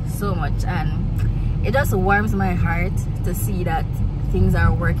so much, and it just warms my heart to see that things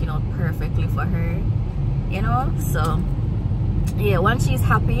are working out perfectly for her, you know. So yeah, once she's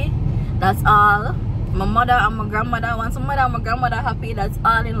happy, that's all. My mother and my grandmother, once my mother and my grandmother happy, that's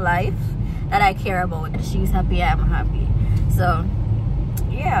all in life that I care about. If she's happy, I'm happy. So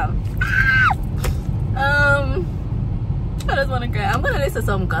yeah. I just want to cry. I'm gonna listen to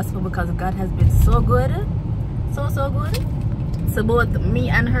some gospel because God has been so good, so good. It's both me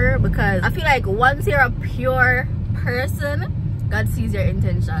and her, because I feel like once you're a pure person, God sees your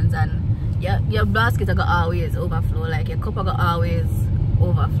intentions, and your basket are gonna always overflow, like your cup are gonna always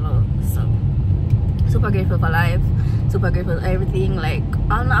overflow. So super grateful for life, super grateful for everything. Like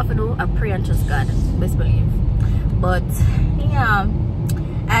all I have to do, I pray and trust God, best believe. But yeah,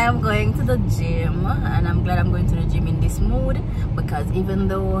 I am going to the gym, and I'm glad I'm going to the gym in this mood, because even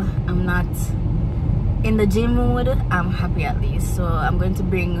though I'm not in the gym mood, I'm happy at least. So I'm going to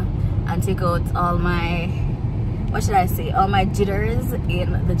bring and take out all my, what should I say, all my jitters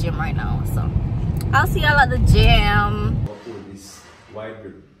in the gym right now. So I'll see y'all at the gym. Hold this wide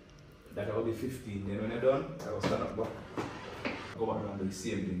grip. That will be 15. Then when you're done, I will stand up back, go back around, do the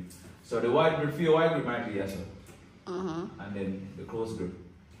same thing. So the wide grip, for your wide grip might be here, so. And then the close grip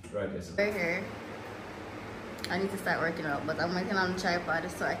right here, so. Right here. I need to start working out, but I'm working on the tripod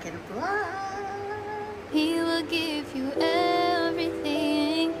so I can vlog. He will give you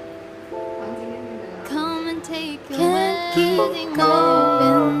everything. Come and take your can't keep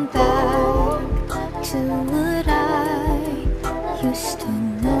going back to what I used to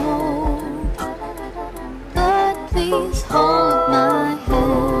know. But please hold my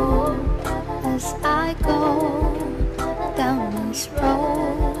hand as I go down this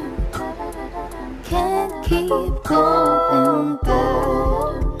road. Can't keep going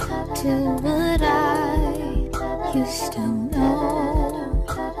back to what I used to know.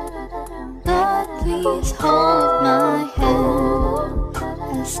 Lord, please hold my hand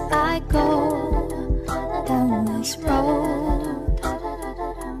as I go down this road.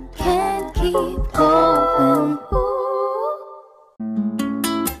 Can't keep going.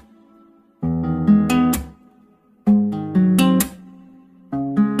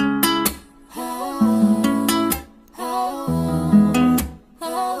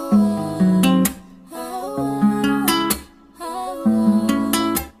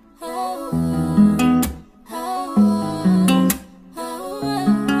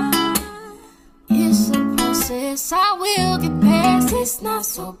 I will get past, it's not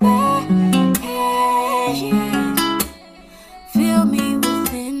so bad. Yeah. Feel me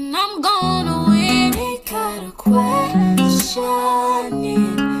within, I'm gonna win. Ain't gotta question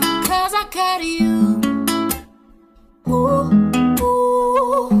it, cause I got you. Ooh, ooh,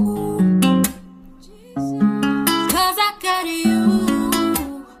 ooh. Cause I got you.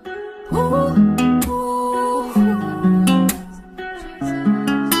 Ooh.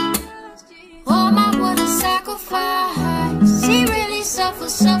 He really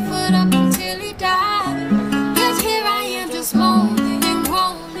suffered up until he died. Yet here I am just moaning and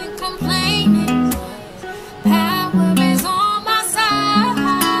groaning, complaining. Power is on my side.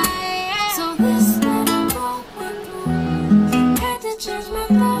 So this that I'm going through, had to change my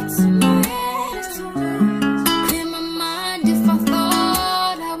thoughts and my attitude. Clear my mind if I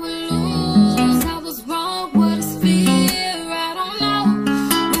thought I would lose. I was wrong, what is fear? I don't know.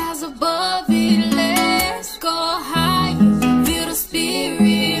 Rise above it, let's go high.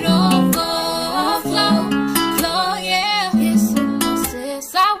 Spirit overflow, flow, yeah. It's a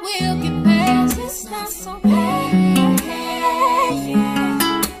process, I will get past. It's not so bad,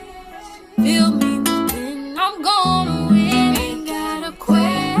 yeah. Feel me within, I'm gonna win. Ain't gotta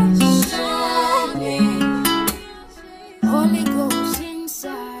question it. Holy Ghost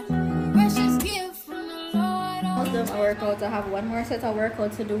inside, precious gift from the Lord. I've done my workout. I have one more set of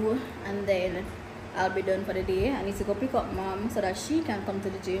workout to do, and then I'll be done for the day. I need to go pick up mom so that she can come to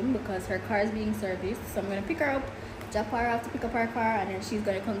the gym because her car is being serviced. So I'm gonna pick her up, drop her off to pick up her car, and then she's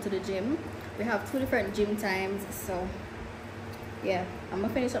gonna come to the gym. We have 2 different gym times, so yeah, I'm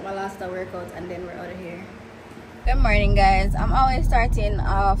gonna finish up my last workout and then we're out of here. Good morning, guys. I'm always starting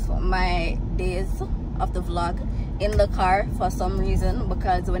off my days of the vlog in the car for some reason,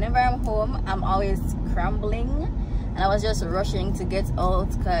 because whenever I'm home I'm always scrambling. And I was just rushing to get out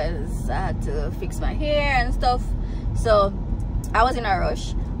because I had to fix my hair and stuff. So I was in a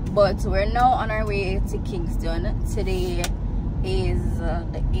rush. But we're now on our way to Kingston. Today is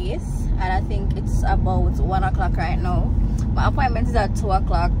the 8th. And I think it's about 1 o'clock right now. My appointment is at 2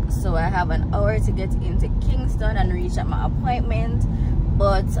 o'clock. So I have an hour to get into Kingston and reach at my appointment.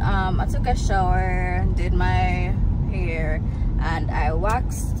 But I took a shower, did my hair, and I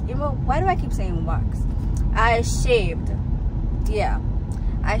waxed. Why do I keep saying waxed? I shaved. Yeah,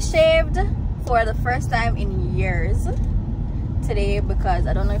 I shaved for the first time in years today, because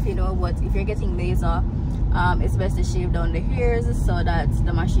I don't know if you know, but if you're getting laser, it's best to shave down the hairs so that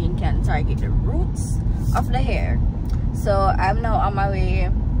the machine can target the roots of the hair. So I'm now on my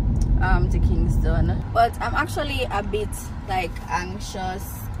way to Kingston, but I'm actually a bit like anxious,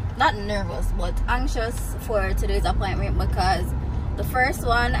 not nervous but anxious for today's appointment, because the first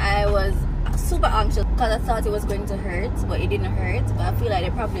one I was super anxious because I thought it was going to hurt, but it didn't hurt. But I feel like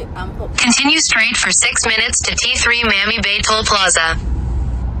they probably amp up. Continue straight for 6 minutes to T3 Miami Bay Toll Plaza.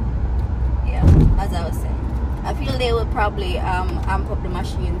 Yeah, as I was saying, I feel they will probably amp up the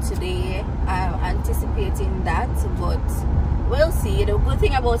machine today. I'm anticipating that, but we'll see. The good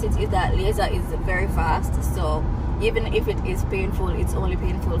thing about it is that laser is very fast, so even if it is painful, it's only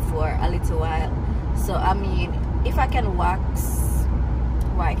painful for a little while. So I mean, if I can wax,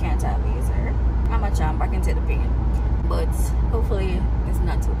 why can't I laser? I'm a champ, I can take the pain, but hopefully it's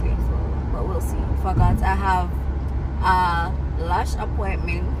not too painful, but we'll see. Forgot I have a lash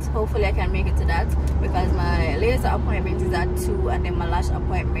appointment. Hopefully I can make it to that, because my laser appointment is at 2 and then my lash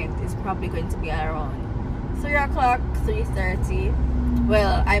appointment is probably going to be around 3 o'clock, 3:30.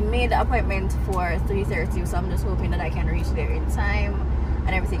 Well, I made the appointment for 3:30, so I'm just hoping that I can reach there in time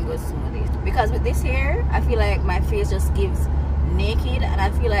and everything goes smoothly. because with this hair I feel like my face just gives naked, and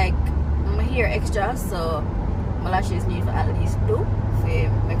I feel like my hair extra, so my lashes need for at least do for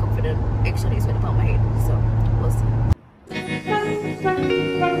make up for the extra lace with upon my head. So we'll see.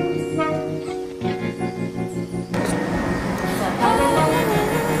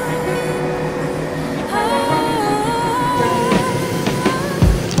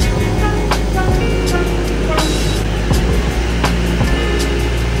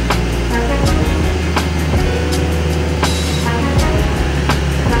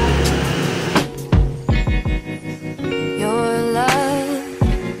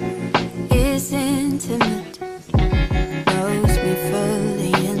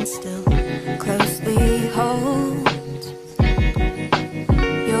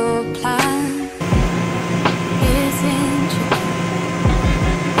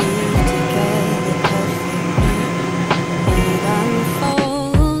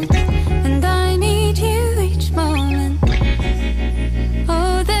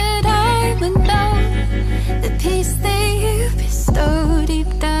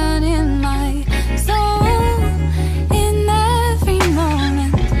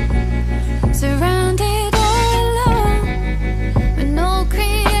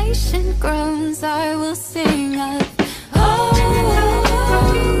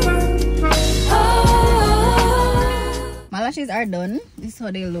 Are done. This is how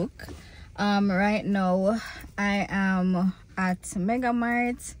they look. Right now I am at Mega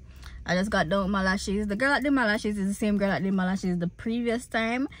Mart. I just got done with my lashes. The girl that did my lashes is the same girl that did my lashes the previous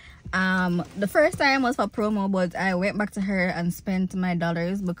time. The first time was for promo, but I went back to her and spent my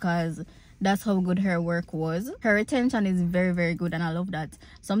dollars because that's how good her work was. Her retention is very, very good, and I love that.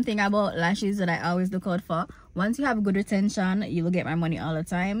 Something about lashes that I always look out for: once you have good retention, you will get my money all the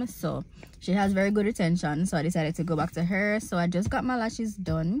time. So she has very good retention, so I decided to go back to her. So I just got my lashes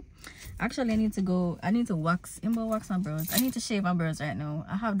done. Actually, I need to wax my brows. I need to shave my brows right now.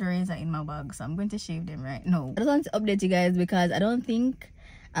 I have the razor in my bag, so I'm going to shave them right now. I just want to update you guys because I don't think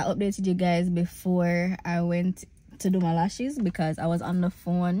I updated you guys before I went to do my lashes, because I was on the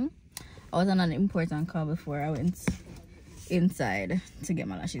phone. I was on an important call before I went inside to get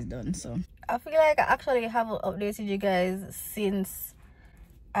my lashes done. So I feel like I actually haven't updated you guys since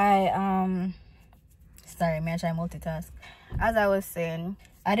I sorry, may I try multitask. As I was saying,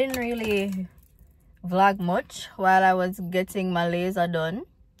 I didn't really vlog much while I was getting my laser done,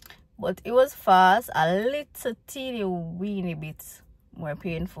 but it was fast, a little teeny weeny bit more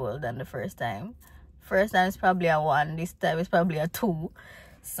painful than the first time. First time is probably a 1, this time is probably a 2.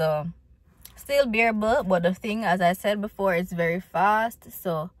 So still bearable, but the thing, as I said before, it's very fast,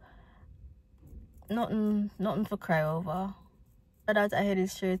 so nothing to cry over. That I headed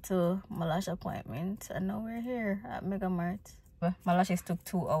straight to my lash appointment, and now we're here at Mega Mart. My lashes took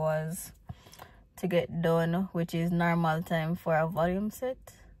 2 hours to get done, which is normal time for a volume set.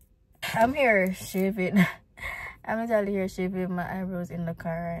 I'm here shaving. I'm literally here shaving my eyebrows in the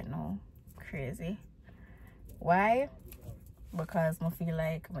car right now. Crazy. Why? Because I feel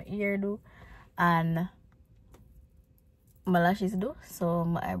like my ear do and my lashes do, so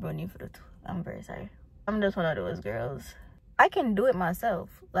my eyebrow need for the 2. I'm very sorry. I'm just one of those girls. I can do it myself.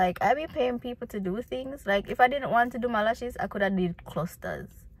 Like, I be paying people to do things. Like, if I didn't want to do my lashes, I could have did clusters.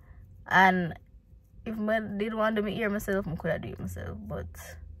 And if I didn't want to do my ear myself, I could have do it myself. But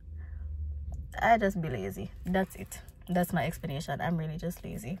I just be lazy. That's it. That's my explanation. I'm really just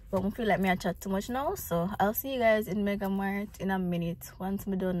lazy. But I feel like I chat too much now, so I'll see you guys in Mega Mart in a minute once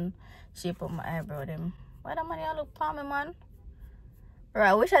I'm done shape up my eyebrow them. Why the money I look palmy, man? Right,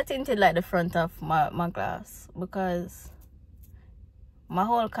 I wish I tinted like the front of my glass, because my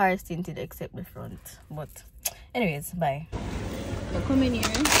whole car is tinted except the front. But anyways, bye. So come in here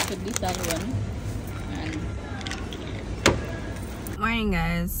to this other one. And morning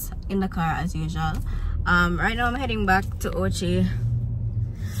guys, in the car as usual. Right now I'm heading back to Ochi,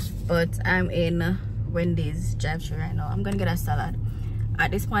 but I'm in Wendy's drive-thru right now. I'm gonna get a salad.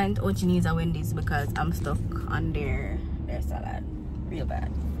 At this point, Ochi needs a Wendy's because I'm stuck on their salad real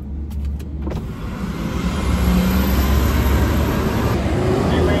bad.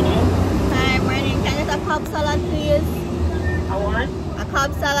 Hi, morning. Can I get a Cobb salad, please? A what? A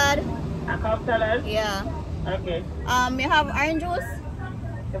Cobb salad. A Cobb salad? Yeah. Okay. You have orange juice?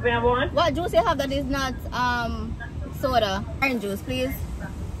 If we have one? What juice you have that is not soda? Orange juice, please.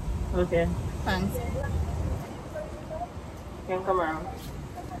 Okay. Thanks. You can come around.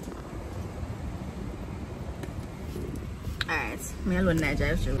 Alright, me alone that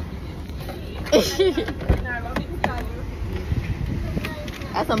drive through.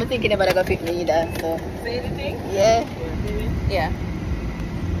 That's what I'm thinking about. I got pick me either. So. Say anything? Yeah. Yeah.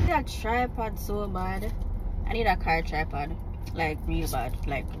 a tripod so bad. I need a car tripod. Like real bad.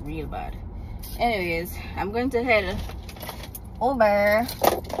 Like real bad. Anyways, I'm going to head over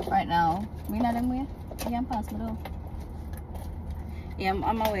right now. We not them way? You can pass me though. Yeah, I'm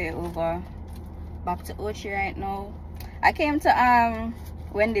on my way over back to Ochi right now. I came to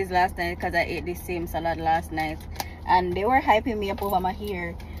Wendy's last night because I ate the same salad last night, and they were hyping me up over my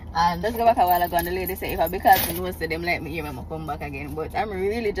hair. And just go back a while ago and the lady said if I because they know them let me hear me come back again. But I'm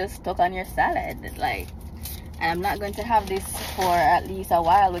really just stuck on your salad, like, and I'm not going to have this for at least a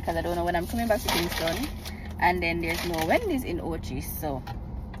while because I don't know when I'm coming back to Kingston, and then there's no Wendy's in Ochi. So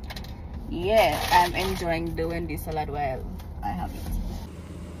yeah, I'm enjoying the Wendy's salad while I have it.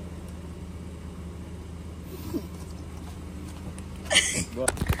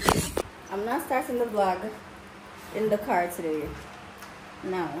 I'm not starting the vlog in the car today.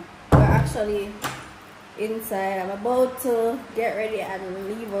 Now we're actually inside. I'm about to get ready and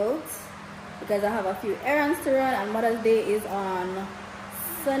leave out because I have a few errands to run, and Mother's Day is on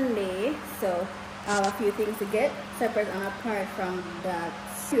Sunday, so I have a few things to get separate and apart from that.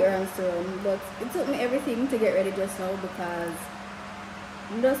 Few errands to run, but it took me everything to get ready just now because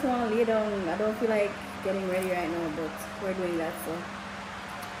I just want to lay down. I don't feel like getting ready right now, but we're doing that, so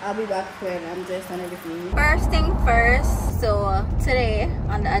I'll be back when I'm dressed and everything. First thing first, so today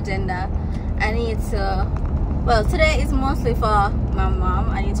on the agenda, I need to, well, today is mostly for my mom.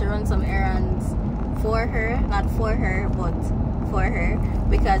 I need to run some errands for her, not for her, but for her,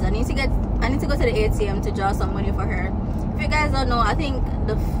 because I need to go to the ATM to draw some money for her. If you guys don't know, I think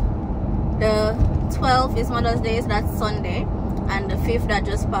the 12th is Mother's Day, so that's Sunday, and the 5th that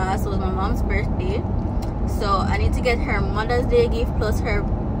just passed was my mom's birthday. So I need to get her Mother's Day gift plus her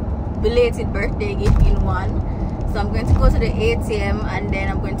belated birthday gift in one. So I'm going to go to the ATM and then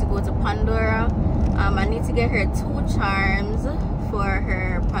I'm going to go to Pandora. I need to get her 2 charms for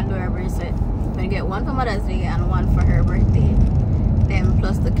her Pandora bracelet. I'm going to get one for Mother's Day and one for her birthday, then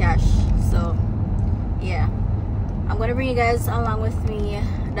plus the cash. So yeah, I'm going to bring you guys along with me.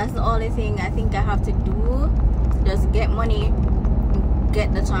 That's the only thing I think I have to do. Just get money,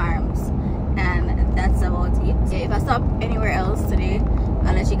 get the charms, and that's about it. Yeah, if I stop anywhere else today,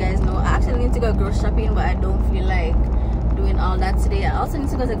 I'll let you guys know. I actually need to go grocery shopping, but I don't feel like doing all that today. I also need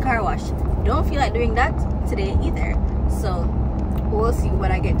to go to the car wash. Don't feel like doing that today either. So we'll see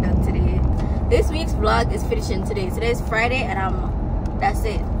what I get done today. This week's vlog is finishing today. Today's Friday, and that's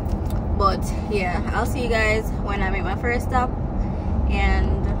it. But yeah, I'll see you guys when I make my first stop,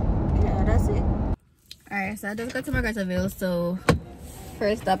 and yeah, that's it. Alright, so I just got to Margaretaville. So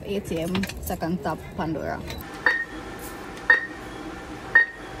first stop ATM, second stop Pandora.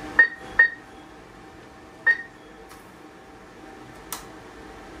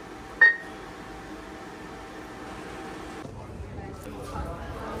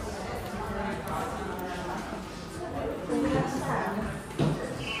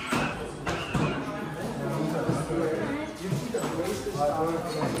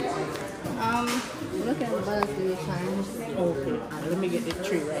 Look at the Mother's Day charms. Okay, let me get the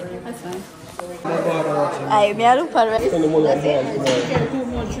tree right here. That's fine. I may look for it. Get 2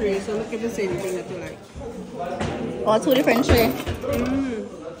 more trees, so look at the same thing that you like. Or 2 different trees.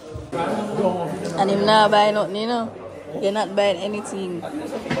 And him not buying nothing, you know. You're not buying anything. Are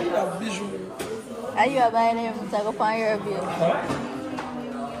you buying them to go find your bill?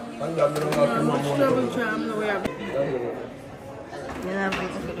 Double charm, no way. You know,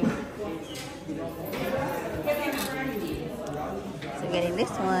 so getting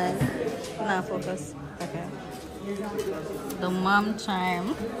this one. Now focus. Okay. The mom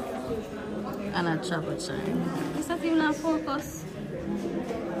charm and a travel charm. It's not even on focus.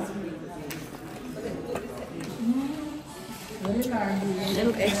 They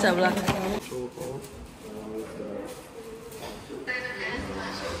look extra black.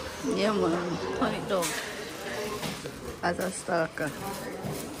 Yeah man, turn it down. As a stalker.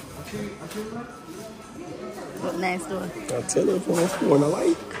 Look nice though. I tell you from a phone, I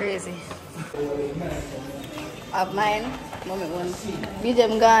like. Crazy. Of mine, moment one.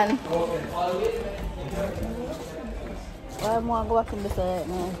 Medium gone. Why more go back in this right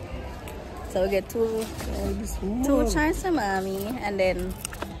now? So we get 2 charms for mommy, and then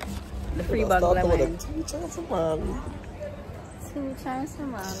the free bundle of mine. 2 charms for mommy. 2 charms for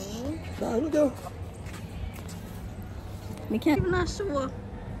mommy. There we go. We can't even not show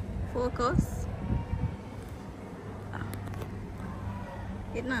focus.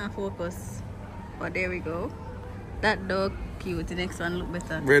 It not focus. But there we go. That dog cute. The next one look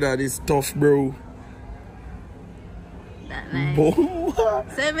better. Brother, this tough, bro. That nice. Boom.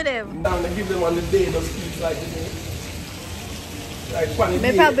 Send me them. I'm gonna give them on the day, those keep like this. Like funny.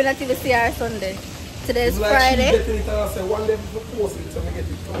 Maybe probably not even see her Sunday. Today is Friday. She get it and say one day to post it, so I get it.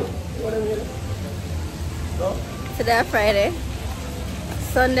 You know what I mean? No? Today is Friday.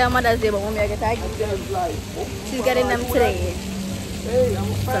 Sunday Mother's Day, but mommy I get her gift. She's getting them today. Hey,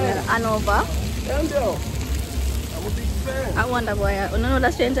 I'm a fan. So Hanover. Thank you. I'm a big fan. I wonder boy. You don't know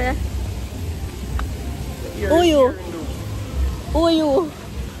that stranger? Yeah? Here, Who you? here, you. Who are you?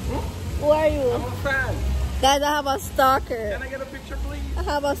 Who are you? I'm a fan. Guys, I have a stalker. Can I get a picture, please? I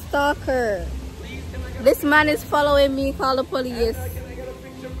have a stalker. Please, can I get This man is following me. Call the police. Can I get a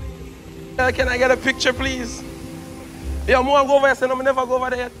picture, please? Can I get a picture, please? Yeah, I'm going to go over there. I'm never go over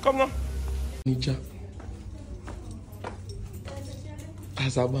there yet. Come now. Manager.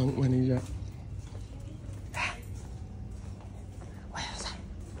 As a bank manager. Where is that?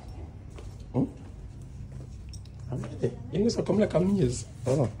 Hmm? You know, so come like a maze.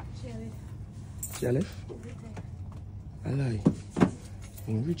 Oh. She left? I lie.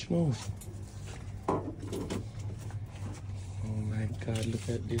 I'm rich now. Oh my God, look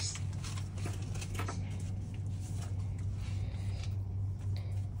at this.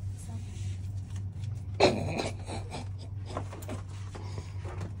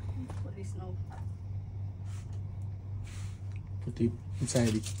 Put it inside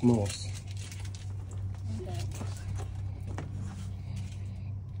the mouse.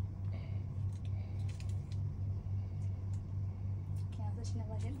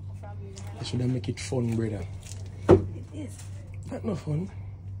 I should make it fun, brother. It is. That's not fun.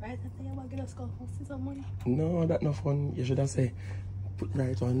 Right after you get us go see some money. No, that's not fun. You should have say, put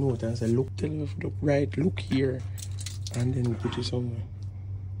right on a note and say, look, tell you, look right, look here, and then put it somewhere.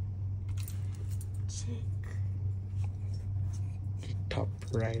 Check. The top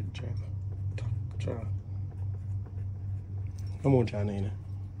right, John. Top, John. Come on, John, in.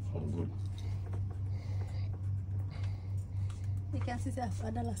 Oh, good. You can see the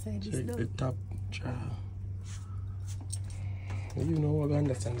 $1 side. Check the top, John. You know what I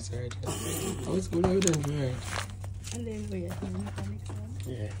understand this right? Oh, it's good. How you doing, right? And then we are going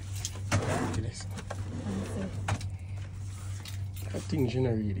to yeah. Look at this. I think you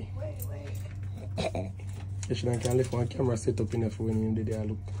know really. You should have left one camera set up in the phone when you did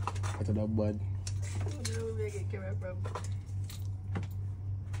look at that bad.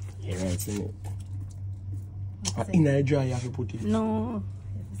 Yeah, right, isn't it? In a dry you have to put it. No.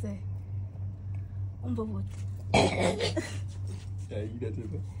 Say. Yeah, you get it.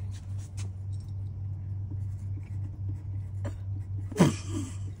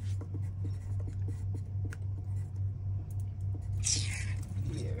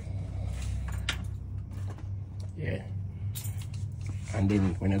 Yeah. And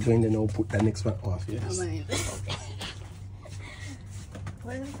then when you're going to now put the next one off, yes. Okay.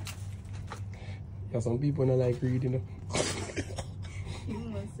 Well, yeah, some people don't like reading. you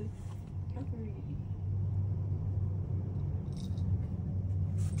must say. Not reading.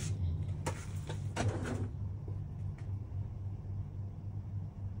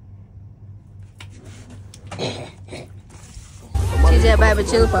 TJ Bible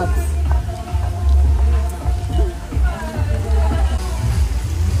Chill Pops.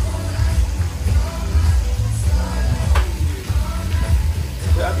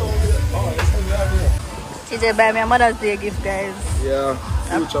 TJ buy me a Mother's Day gift, guys. Yeah,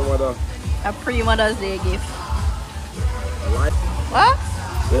 future mother. A pre-Mother's Day gift. What? What?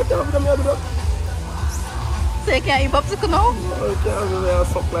 Yeah, tell them you do that. So you can't eat popsicle now? Oh, you can't do that,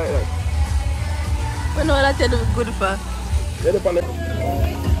 something like that. We know that you do good for. Get up on the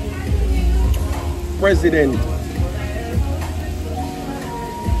president.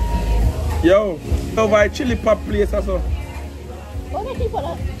 Yo, over a chili pop place or so. What the people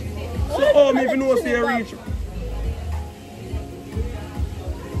are? So, oh, me if you know say you reach.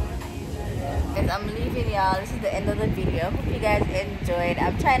 Guys, I'm leaving y'all. This is the end of the video. Hope you guys enjoyed.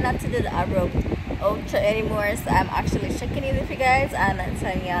 I'm trying not to do the abrupt outro anymore, so I'm actually checking in with you guys and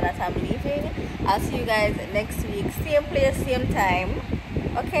telling y'all that I'm leaving. I'll see you guys next week, same place, same time.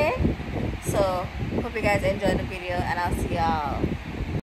 Okay, so hope you guys enjoyed the video and I'll see y'all